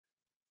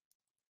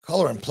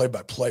color and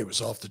play-by-play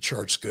was off the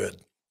charts good.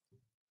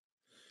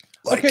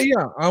 Okay,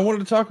 yeah, I wanted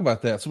to talk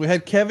about that. So we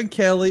had Kevin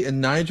Kelly and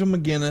Nigel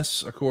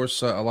McGuinness. Of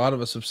course, a lot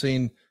of us have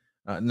seen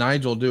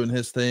Nigel doing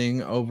his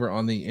thing over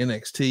on the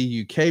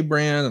NXT UK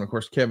brand. And of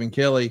course, Kevin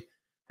Kelly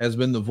has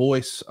been the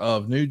voice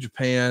of New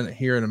Japan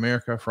here in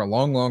America for a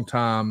long, long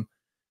time.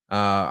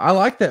 I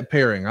like that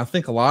pairing. I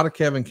think a lot of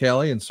Kevin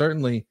Kelly, and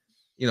certainly,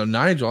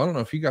 Nigel. I don't know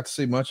if you got to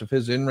see much of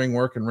his in-ring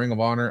work in Ring of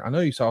Honor. I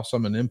know you saw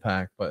some in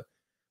Impact, but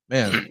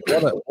man,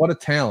 what a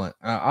talent.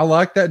 I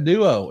like that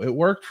duo. It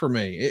worked for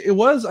me. It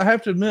was, I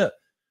have to admit,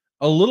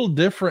 a little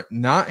different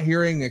not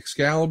hearing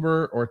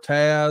Excalibur or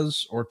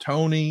Taz or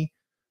Tony,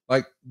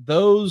 like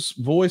those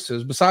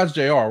voices, besides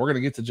JR. We're going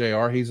to get to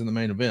JR. He's in the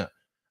main event.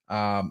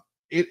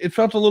 It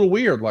felt a little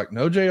weird, like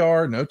no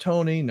JR, no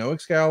Tony, no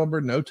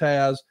Excalibur, no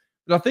Taz.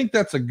 But I think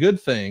that's a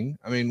good thing.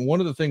 I mean, one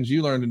of the things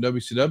you learned in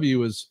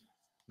WCW is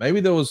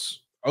maybe there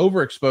was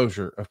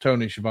overexposure of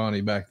Tony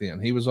Schiavone back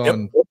then. He was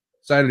on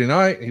Saturday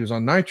Night. He was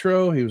on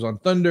Nitro. He was on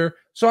Thunder.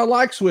 So I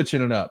like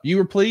switching it up. You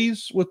were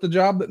pleased with the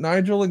job that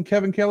Nigel and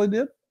Kevin Kelly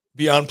did?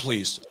 Beyond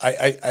pleased.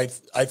 I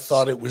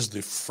thought it was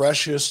the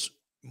freshest,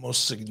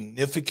 most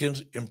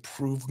significant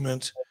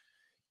improvement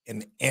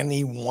in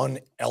any one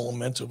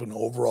element of an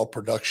overall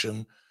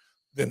production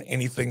than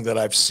anything that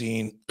I've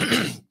seen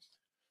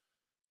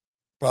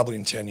probably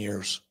in 10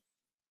 years.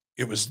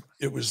 It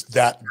was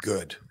that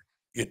good.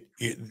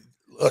 It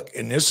look,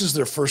 and this is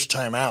their first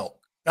time out.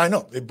 I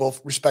know they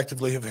both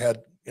respectively have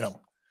had,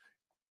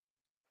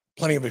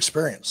 plenty of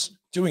experience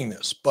doing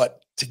this,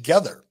 but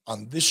together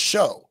on this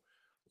show,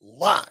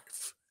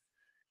 live,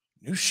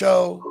 new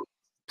show,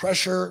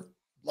 pressure,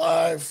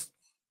 live,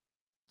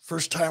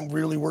 first time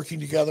really working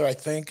together, I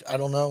think. I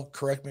don't know.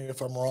 Correct me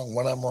if I'm wrong,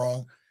 when I'm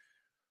wrong.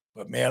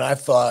 But man,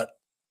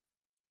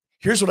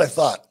 here's what I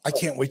thought. I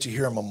can't wait to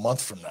hear them a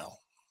month from now.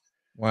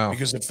 Wow.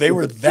 Because if they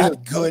were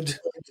that good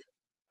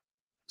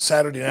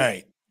Saturday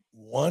night,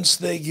 once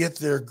they get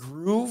their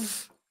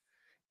groove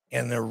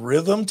and their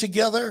rhythm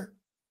together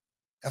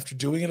after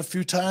doing it a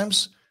few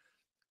times,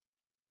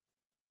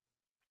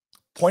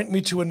 point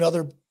me to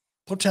another,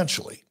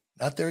 potentially,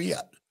 not there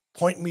yet,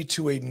 point me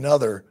to a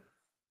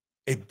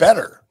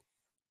better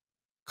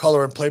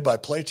color and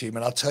play-by-play team,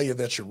 and I'll tell you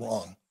that you're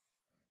wrong.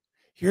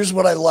 Here's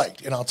what I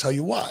liked, and I'll tell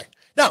you why.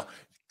 Now,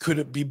 could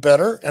it be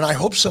better? And I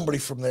hope somebody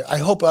from there, I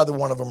hope either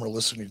one of them are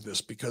listening to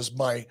this, because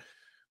my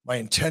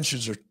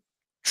intentions are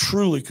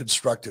truly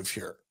constructive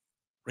here,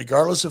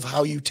 regardless of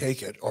how you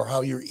take it or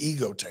how your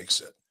ego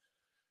takes it.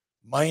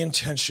 My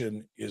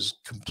intention is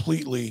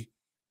completely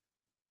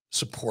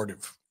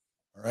supportive.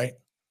 All right.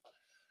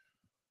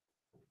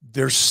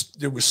 There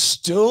was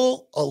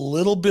still a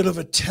little bit of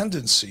a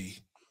tendency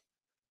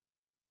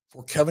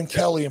for Kevin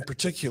Kelly in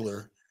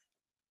particular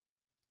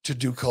to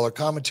do color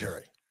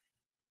commentary.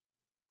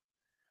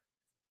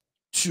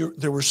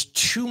 There were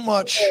too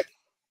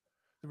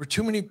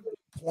many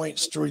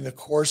points during the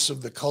course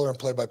of the color and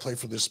play-by-play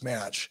for this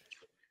match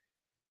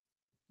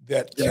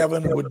that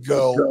Kevin would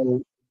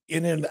go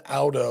in and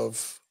out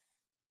of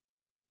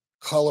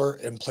color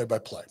and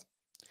play-by-play.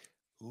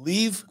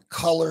 Leave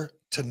color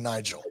to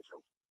Nigel.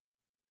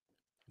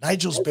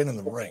 Nigel's been in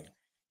the ring.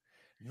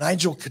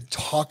 Nigel can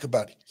talk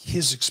about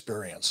his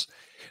experience.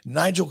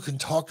 Nigel can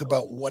talk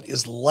about what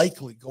is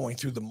likely going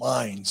through the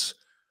minds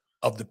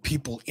of the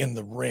people in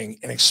the ring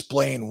and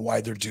explain why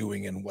they're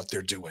doing and what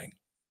they're doing.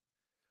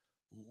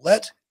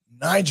 Let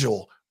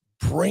Nigel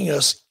bring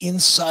us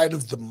inside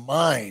of the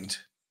mind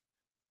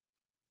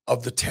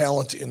of the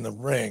talent in the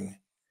ring.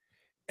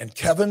 And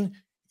Kevin,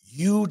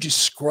 you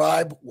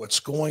describe what's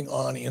going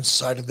on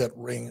inside of that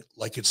ring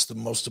like it's the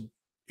most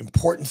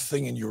important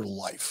thing in your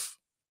life.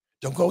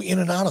 Don't go in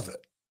and out of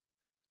it.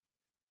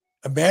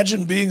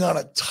 Imagine being on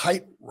a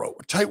tight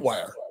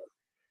wire.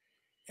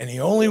 And the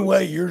only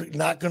way you're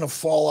not going to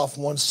fall off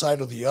one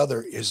side or the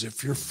other is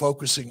if you're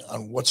focusing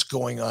on what's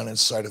going on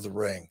inside of the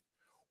ring,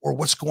 or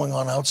what's going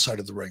on outside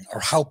of the ring, or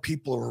how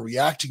people are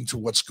reacting to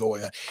what's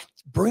going on.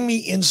 Bring me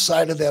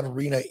inside of that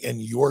arena in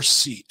your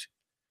seat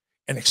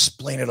and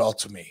explain it all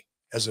to me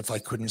as if I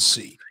couldn't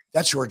see.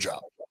 That's your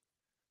job.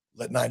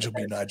 Let Nigel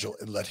be Nigel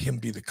and let him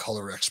be the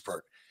color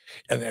expert.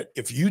 And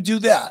if you do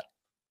that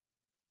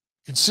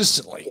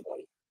consistently,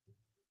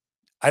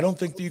 I don't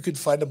think that you could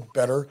find a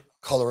better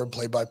color and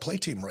play-by-play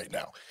team right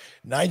now.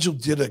 Nigel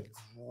did a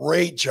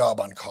great job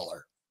on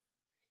color.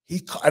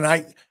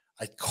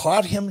 I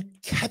caught him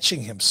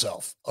catching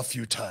himself a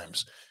few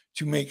times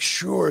to make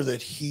sure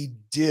that he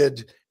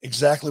did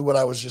exactly what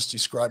I was just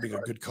describing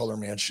a good color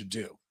man should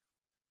do.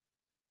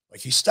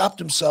 Like, he stopped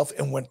himself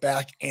and went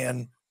back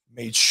and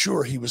made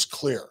sure he was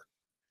clear.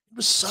 It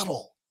was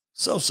subtle,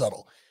 so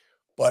subtle.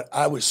 But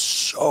I was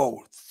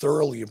so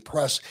thoroughly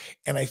impressed.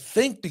 And I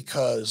think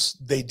because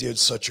they did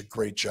such a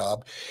great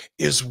job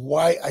is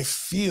why I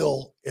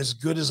feel as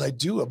good as I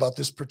do about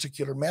this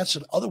particular match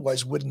that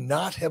otherwise would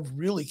not have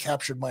really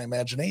captured my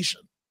imagination.